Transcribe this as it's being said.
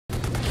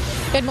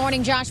Good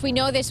morning, Josh. We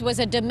know this was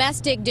a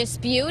domestic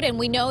dispute, and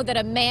we know that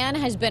a man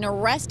has been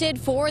arrested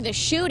for the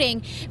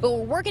shooting, but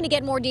we're working to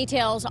get more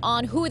details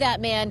on who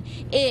that man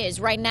is.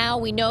 Right now,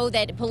 we know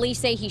that police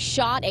say he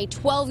shot a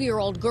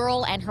 12-year-old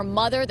girl and her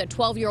mother. The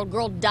 12-year-old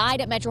girl died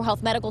at Metro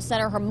Health Medical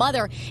Center. Her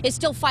mother is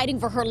still fighting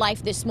for her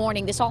life this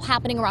morning. This all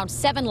happening around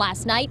 7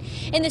 last night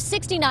in the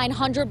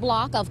 6900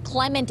 block of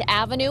Clement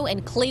Avenue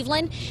in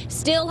Cleveland.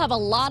 Still have a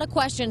lot of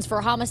questions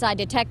for homicide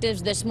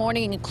detectives this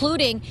morning,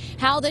 including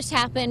how this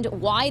happened,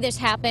 why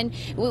this happened.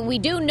 We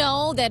do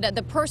know that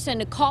the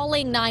person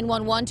calling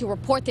 911 to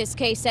report this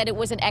case said it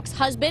was an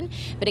ex-husband,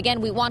 but again,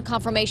 we want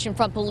confirmation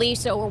from police,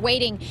 so we're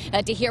waiting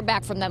to hear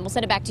back from them. We'll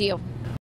send it back to you.